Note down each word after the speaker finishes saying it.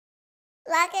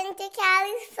Welcome to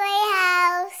Cali's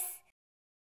Playhouse.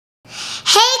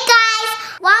 Hey guys,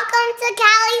 welcome to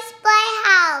Cali's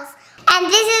Playhouse. And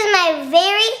this is my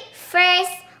very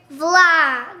first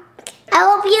vlog. I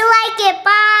hope you like it.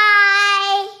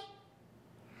 Bye.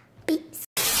 Peace.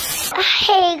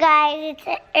 Hey guys, it's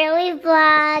an early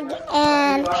vlog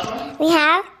and we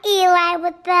have Eli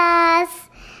with us.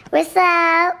 What's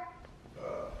up?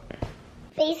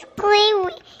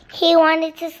 Basically, he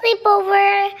wanted to sleep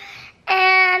over.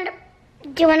 And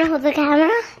do you want to hold the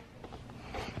camera?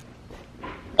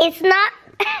 It's not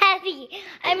heavy.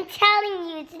 I'm telling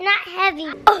you, it's not heavy.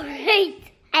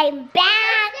 Alright, I'm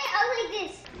back.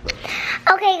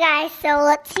 Okay guys, so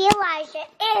let's see Elijah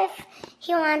if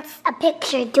he wants a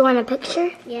picture. Do you want a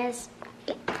picture? Yes.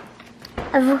 You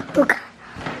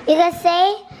could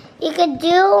say, you could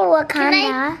do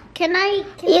Wakanda. Can I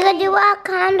do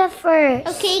Wakanda first.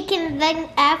 Okay, can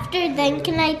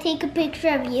I take a picture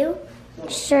of you?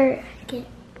 Sure. Okay.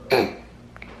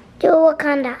 Do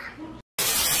Wakanda.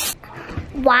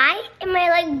 Why am I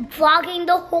like vlogging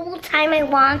the whole time I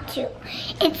want to?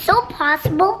 It's so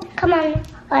possible. Come on,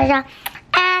 Elijah.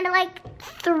 And like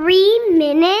 3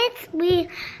 minutes, we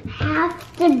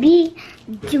have to be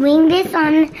doing this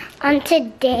on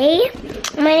today.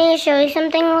 I'm going to show you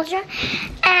something, Elijah.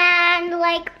 And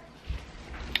like,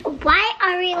 why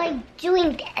are we like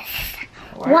doing this?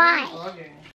 Why?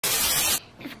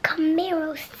 If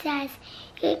Camaro says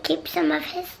you could keep some of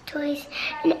his toys,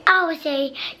 and I would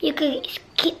say you could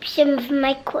keep some of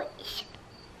my toys.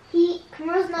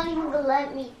 Camaro's not even gonna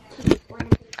let me keep one.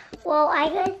 Well, I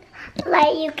could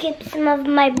let you keep some of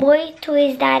my boy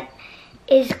toys that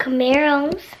is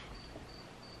Camaro's.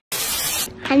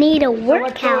 I need a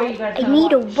workout. I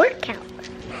need a workout.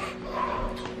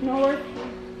 No work?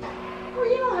 Well,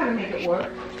 you know how to make it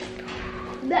work.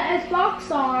 The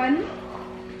Xbox on.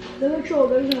 The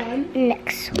controller's on.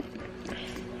 Next.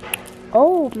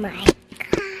 Oh my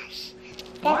gosh.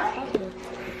 That's heavy.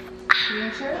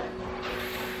 You sure?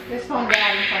 This phone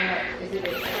died in front of it. Is it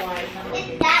why it's not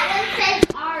working? That one says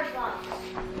our box.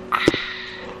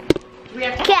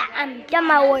 Yeah, I'm done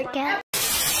my workout.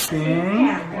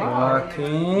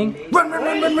 Walking. Run.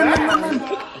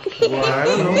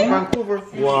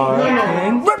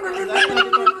 Walking.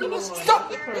 Run. Stop.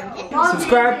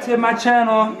 Subscribe to my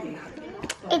channel.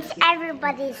 It's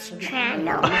everybody's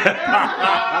channel.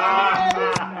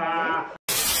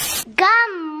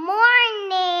 Good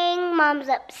morning. Mom's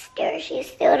upstairs. She's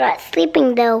still not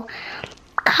sleeping though,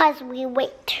 because we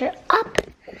waked her up.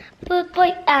 But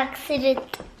by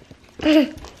accident.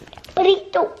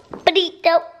 Burrito.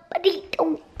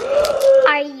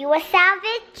 Are you a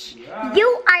savage? Yeah.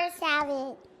 You are a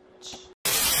savage.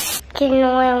 Do you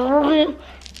know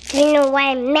where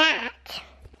I'm at?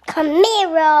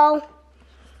 Camaro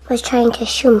was trying to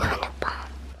shoot me on the bomb.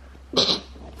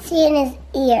 See in his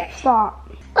ear. Stop.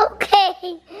 Okay.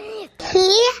 He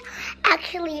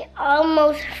actually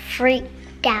almost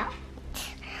freaked out.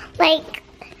 Like,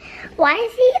 why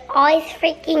is he always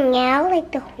freaking out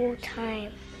like the whole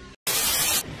time?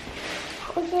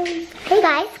 Hey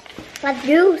guys, let's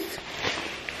juice.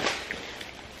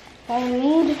 I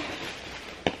need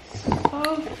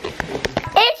some.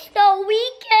 It's the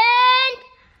weekend,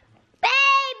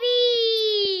 baby!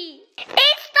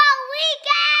 It's the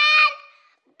weekend,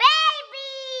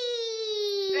 baby!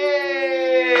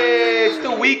 Hey, it's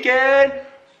the weekend,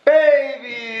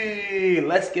 baby!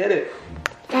 Let's get it.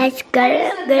 Let's get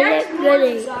it.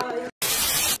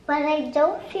 But I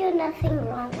don't feel nothing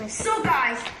wrong with it. So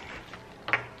guys.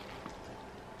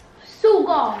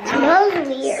 Smells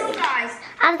weird. So guys.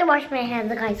 I have to wash my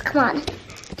hands, guys. Come on.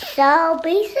 So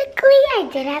basically, I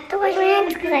did have to wash my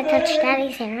hands because I touched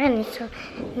Daddy's hair and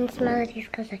smell it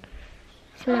because I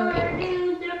smell it.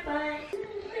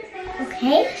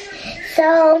 Okay.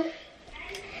 So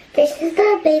this is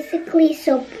the basically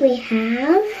soap we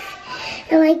have,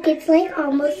 and like it's like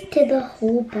almost to the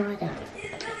whole bottom.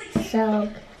 So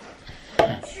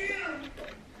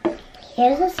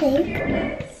here's a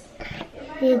sink.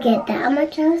 You get that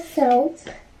much of soap.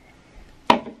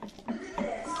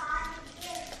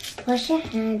 Wash your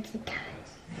hands a time.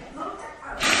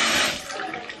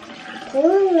 Pour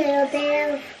a little bit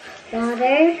of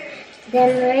water, then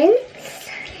rinse.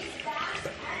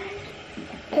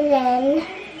 And then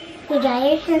you dry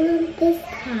your hands with this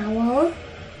towel.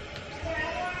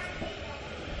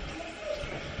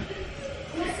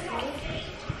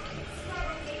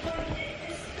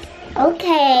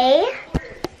 Okay.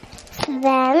 So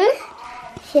then,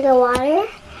 see the water?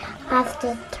 I have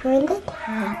to turn the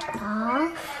tap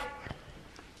off.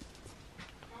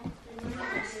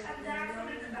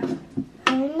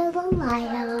 Turn the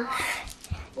light off.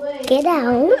 take it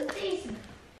out.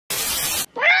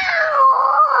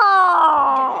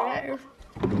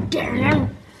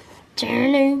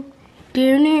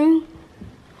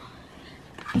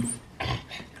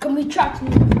 Can we trapped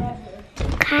in here?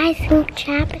 Guys, I'm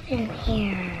trapped in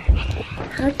here.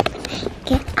 How do I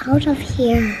get out of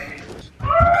here? I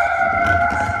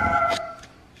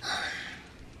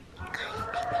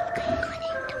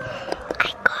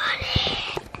got it.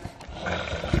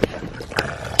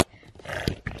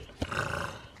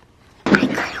 I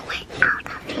got a way out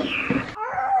of here.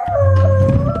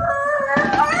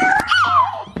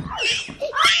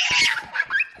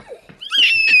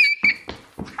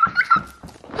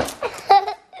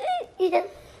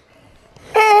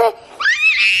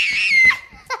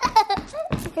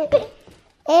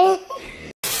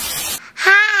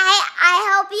 Hi, I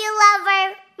hope you love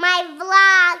my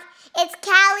vlog. It's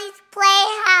Cali's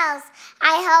Playhouse.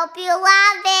 I hope you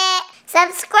love it.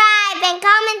 Subscribe and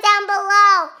comment down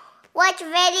below what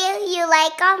video you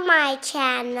like on my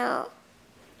channel.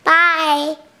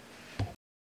 Bye.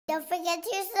 Don't forget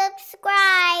to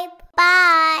subscribe.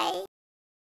 Bye.